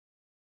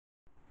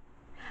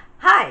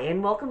Hi,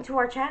 and welcome to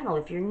our channel.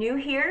 If you're new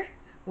here,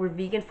 we're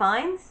Vegan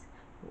Finds.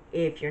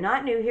 If you're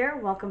not new here,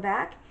 welcome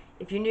back.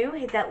 If you're new,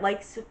 hit that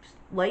like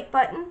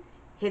button,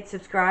 hit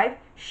subscribe,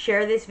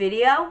 share this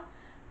video,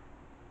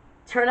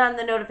 turn on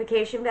the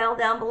notification bell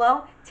down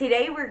below.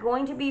 Today we're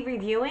going to be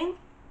reviewing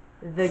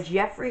the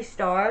Jeffree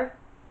Star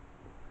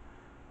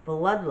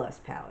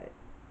Bloodlust palette.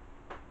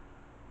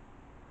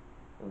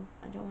 Oh,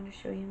 I don't want to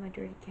show you my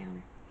dirty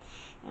counter.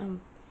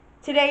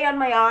 Today on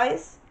my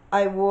eyes,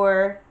 I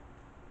wore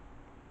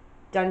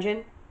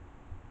Dungeon,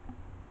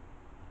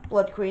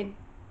 Blood Queen,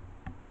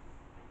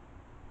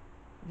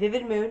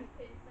 Vivid Moon,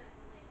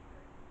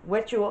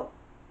 Wet Jewel,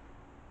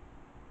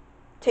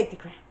 Take the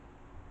Crown,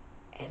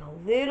 and a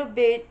little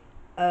bit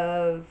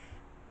of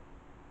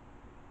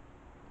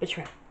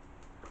Betrayal.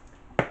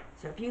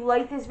 So if you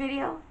like this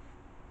video,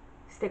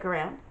 stick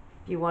around.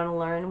 If you want to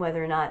learn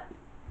whether or not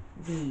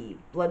the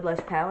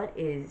Bloodlust palette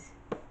is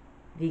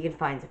Vegan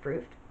Finds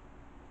approved,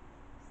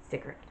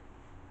 stick around.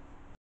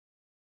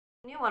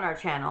 New on our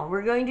channel,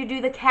 we're going to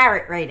do the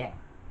carat rating.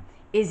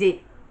 Is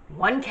it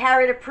 1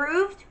 carat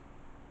approved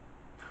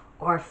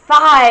or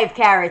 5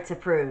 carats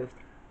approved?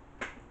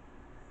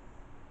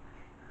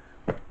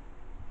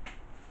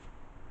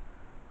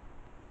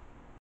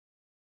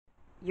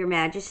 Your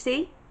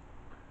Majesty,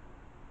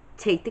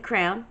 Take the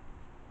Crown,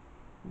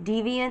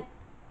 Deviant,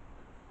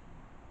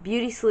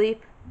 Beauty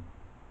Sleep,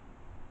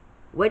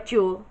 Wet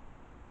Jewel,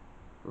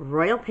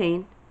 Royal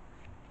Pain,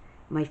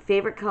 my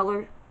favorite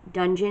color,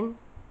 Dungeon,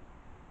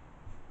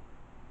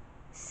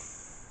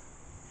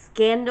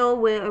 Scandal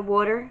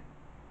Water,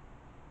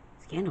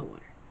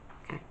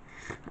 okay,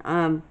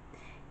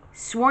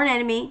 Sworn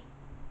Enemy,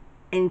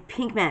 and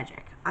Pink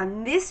Magic.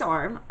 On this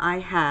arm, I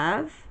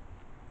have,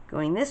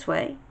 going this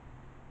way,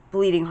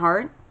 Bleeding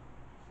Heart,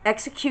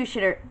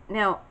 Executioner.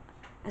 Now,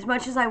 as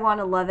much as I want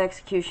to love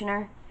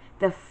Executioner,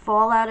 the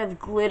fallout of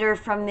glitter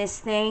from this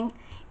thing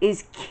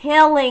is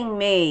killing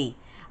me.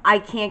 I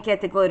can't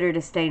get the glitter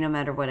to stay no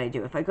matter what I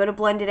do. If I go to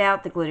blend it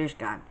out, the glitter's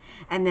gone.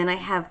 And then I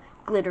have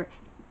glitter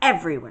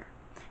everywhere.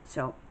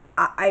 So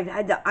I've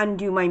had to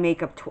undo my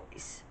makeup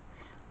twice.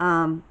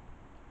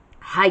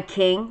 High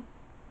King,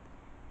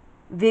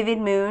 Vivid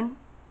Moon,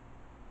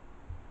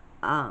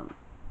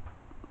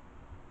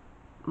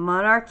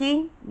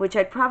 Monarchy, which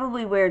I'd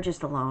probably wear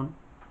just alone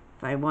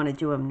if I want to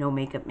do a no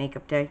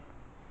makeup day.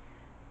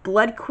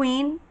 Blood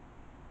Queen,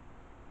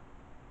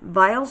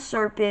 Vile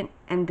Serpent,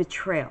 and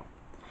Betrayal.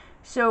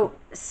 So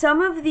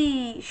some of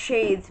the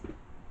shades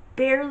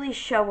barely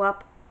show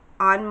up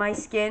on my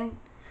skin,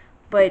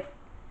 but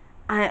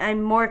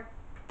I'm more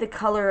the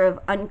color of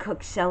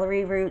uncooked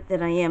celery root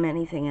than I am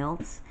anything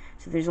else.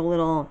 So there's a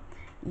little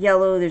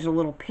yellow, there's a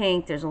little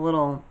pink, there's a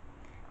little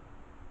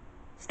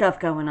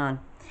stuff going on.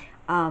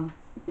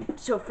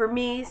 So for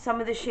me, some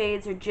of the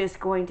shades are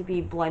just going to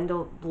be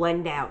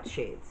blend out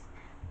shades.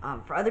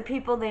 For other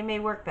people, they may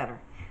work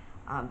better.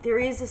 There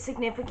is a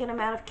significant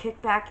amount of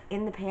kickback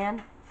in the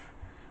pan.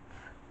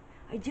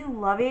 I do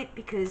love it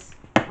because,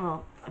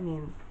 well, I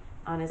mean,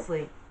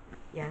 honestly,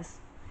 yes.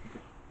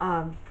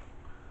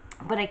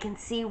 But I can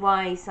see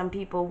why some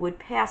people would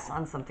pass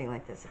on something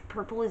like this. If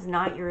purple is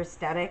not your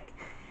aesthetic,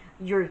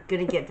 you're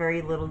going to get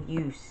very little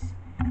use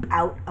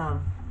out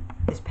of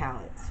this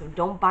palette. So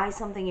don't buy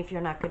something if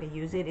you're not going to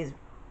use it, is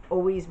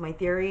always my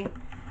theory.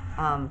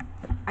 I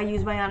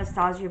use my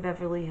Anastasia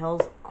Beverly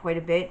Hills quite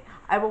a bit.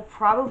 I will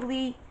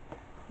probably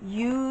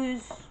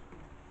use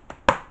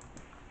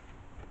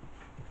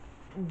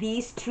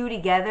these two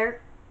together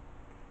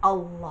a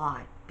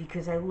lot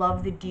because I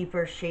love the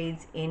deeper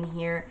shades in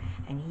here,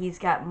 and he's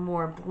got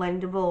more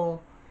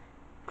blendable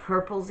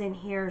purples in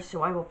here,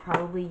 so I will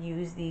probably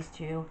use these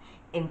two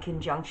in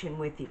conjunction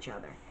with each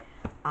other.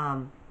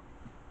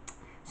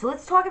 So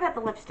let's talk about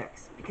the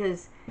lipsticks,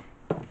 because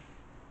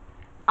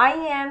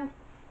I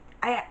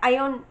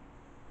own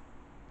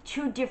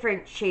 2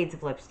 different shades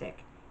of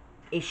lipstick.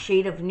 A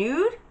shade of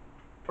nude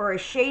or a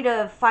shade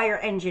of fire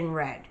engine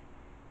red.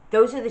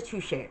 Those are the 2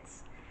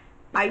 shades.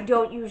 I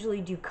don't usually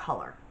do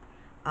color.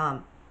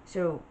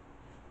 So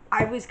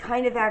I was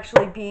kind of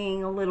actually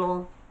being a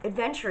little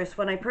adventurous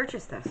when I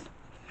purchased this.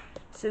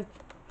 So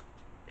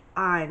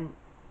on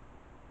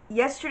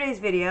yesterday's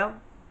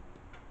video,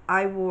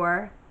 I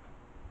wore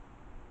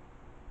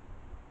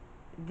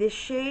this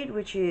shade,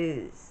 which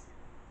is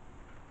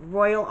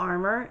Royal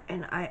Armor,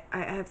 and I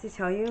have to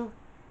tell you,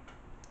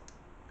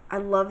 I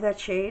love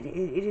that shade.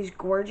 It is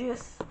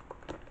gorgeous.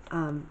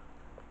 You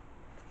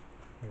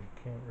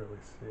can't really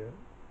see it.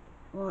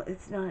 Well,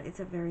 it's not. It's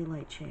a very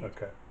light shade.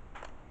 Okay.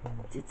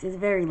 It's a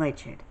very light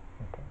shade.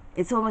 Okay.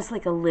 It's almost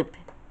like a lip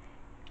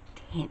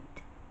tint.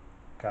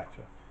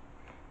 Gotcha.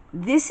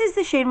 This is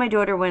the shade my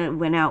daughter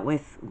went out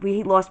with.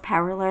 We lost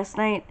power last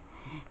night,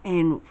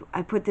 and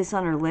I put this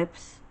on her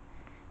lips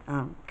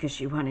because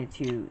she wanted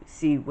to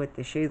see what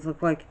the shades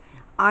look like.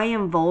 I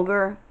Am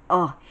Vulgar.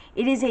 Oh,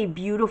 it is a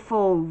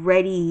beautiful,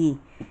 reddy,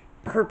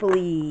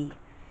 purpley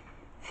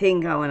thing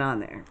going on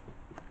there.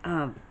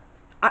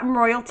 I'm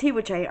Royalty,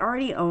 which I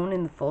already own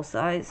in the full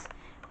size.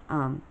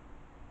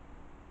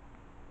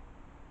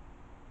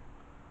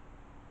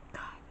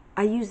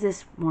 I use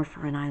this more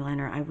for an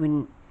eyeliner.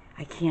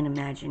 I can't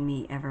imagine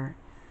me ever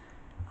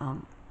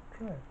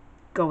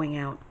going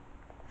out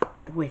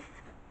with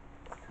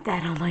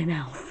that on my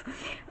mouth.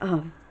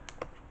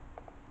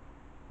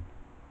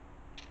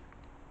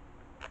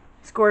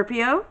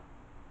 Scorpio,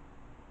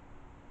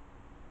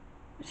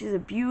 which is a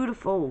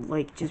beautiful,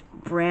 like, just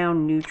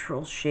brown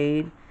neutral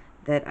shade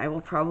that I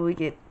will probably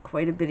get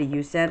quite a bit of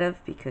use out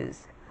of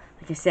because,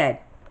 like I said,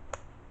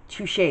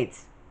 2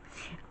 shades.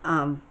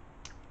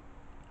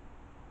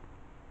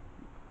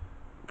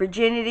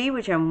 Virginity,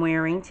 which I'm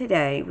wearing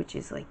today, which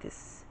is like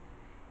this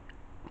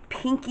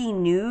pinky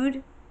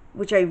nude,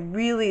 which I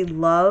really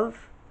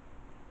love.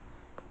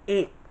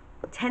 It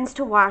tends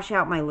to wash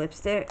out my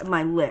lips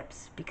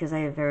because I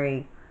have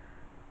very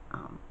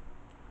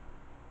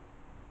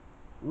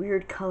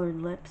weird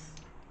colored lips.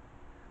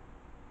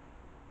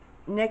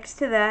 Next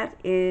to that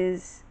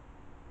is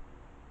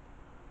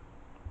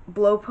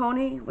Blow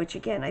Pony, which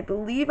again, I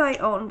believe I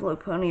own Blow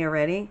Pony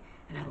already,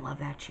 and I love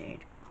that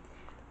shade.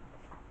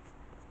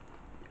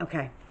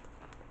 Okay,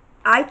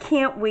 I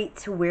can't wait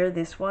to wear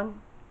this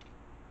one,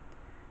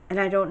 and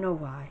I don't know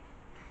why,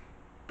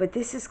 but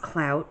this is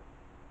Clout.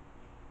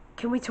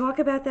 Can we talk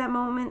about that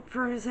moment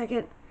for a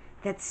second?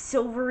 That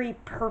silvery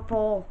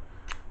purple.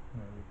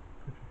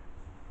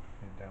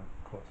 Down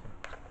closer.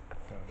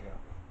 There we go.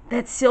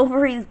 That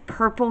silvery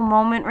purple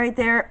moment right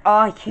there. Oh,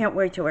 I can't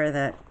wait to wear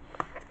that.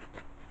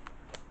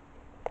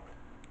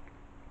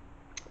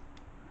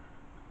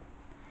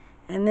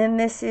 And then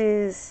this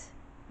is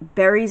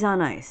Berries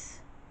on Ice.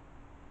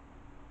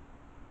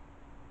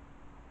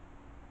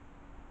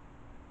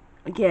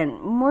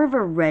 Again, more of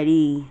a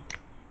reddy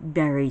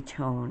berry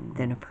tone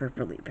than a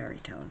purpley berry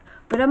tone.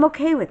 But I'm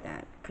okay with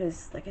that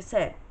because, like I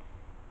said,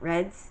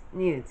 reds,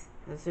 nudes.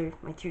 Those are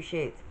my 2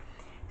 shades.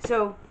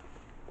 So,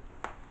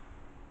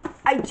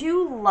 I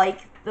do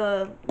like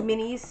the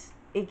minis.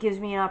 It gives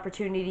me an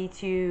opportunity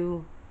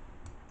to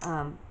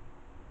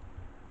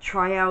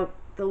try out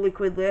the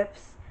liquid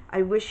lips.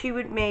 I wish he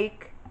would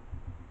make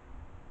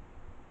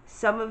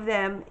some of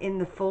them in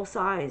the full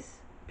size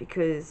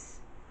because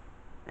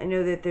I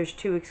know that there's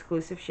 2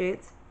 exclusive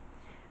shades,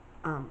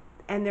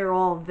 and they're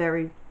all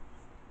very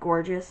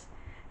gorgeous.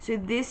 So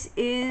this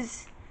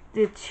is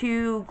the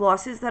 2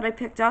 glosses that I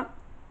picked up.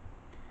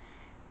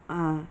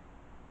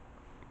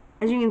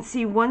 As you can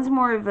see, one's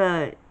more of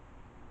a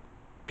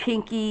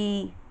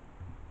pinky,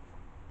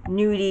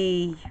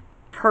 nudie,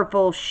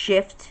 purple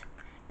shift,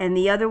 and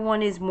the other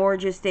one is more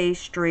just a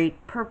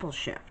straight purple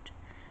shift.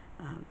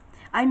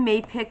 I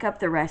may pick up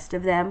the rest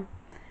of them.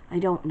 I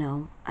don't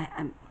know.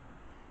 I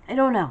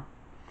don't know.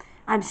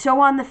 I'm so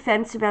on the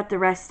fence about the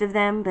rest of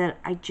them, but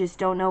I just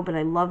don't know. But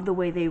I love the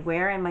way they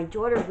wear, and my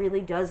daughter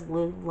really does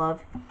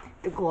love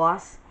the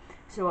gloss.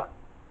 So,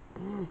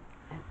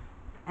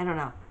 I don't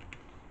know.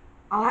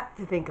 I'll have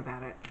to think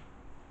about it.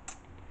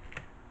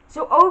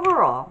 So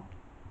overall,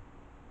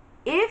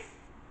 if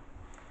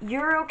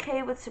you're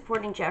okay with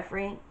supporting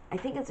Jeffree, I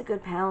think it's a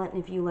good palette,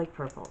 and if you like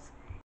purples.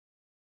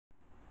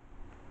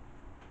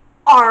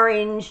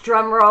 Orange,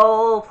 drum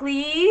roll,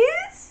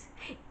 please,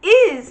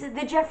 is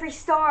the Jeffree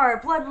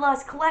Star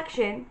Bloodlust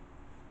Collection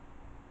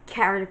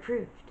carrot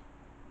approved.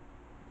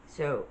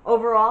 So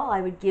overall,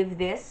 I would give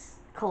this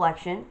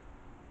collection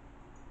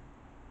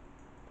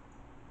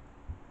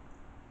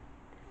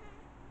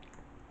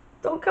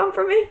don't come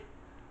for me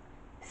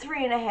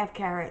 3.5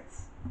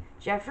 carats.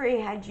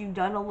 Jeffree, had you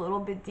done a little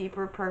bit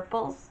deeper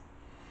purples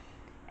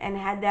and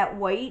had that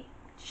white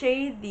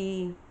shade,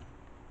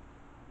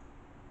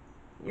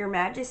 Your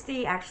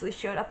Majesty, actually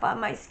showed up on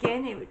my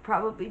skin, it would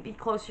probably be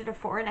closer to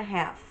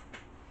 4.5.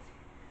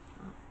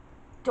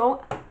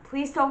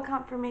 Please don't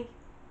come for me.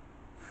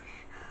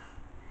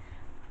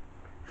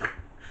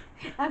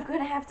 I'm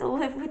gonna have to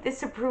live with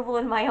this approval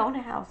in my own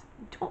house.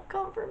 Don't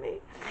come for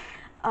me.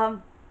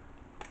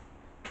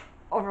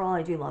 Overall,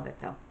 I do love it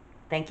though.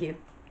 Thank you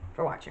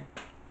for watching.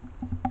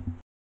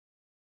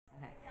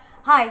 Okay.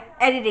 Hi,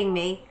 editing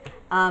me.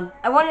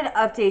 I wanted to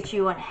update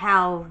you on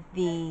how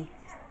the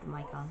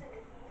mic on.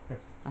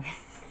 Okay.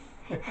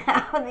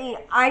 How the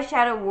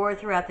eyeshadow wore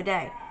throughout the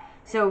day.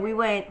 So we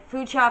went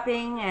food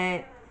shopping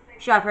at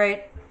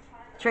ShopRite,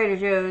 Trader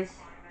Joe's,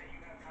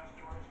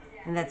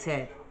 and that's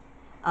it.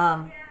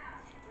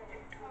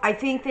 I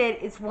think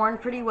that it's worn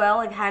pretty well.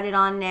 I've had it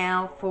on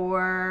now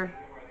for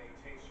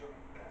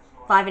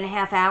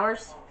 5.5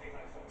 hours.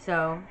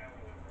 So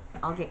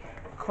I'll get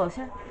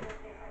closer.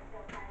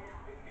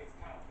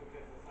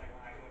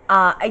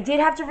 I did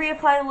have to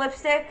reapply the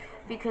lipstick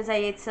because I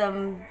ate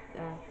some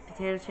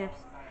potato chips.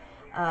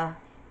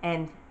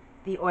 And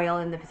the oil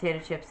in the potato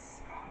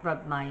chips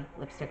rubbed my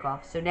lipstick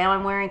off. So now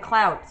I'm wearing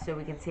Clout so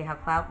we can see how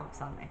Clout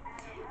looks on me.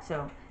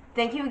 So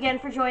thank you again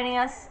for joining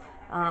us.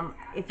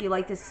 If you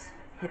like this,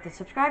 hit the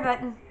subscribe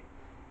button,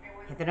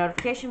 hit the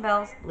notification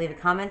bells, leave a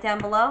comment down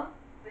below.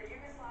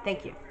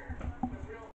 Thank you.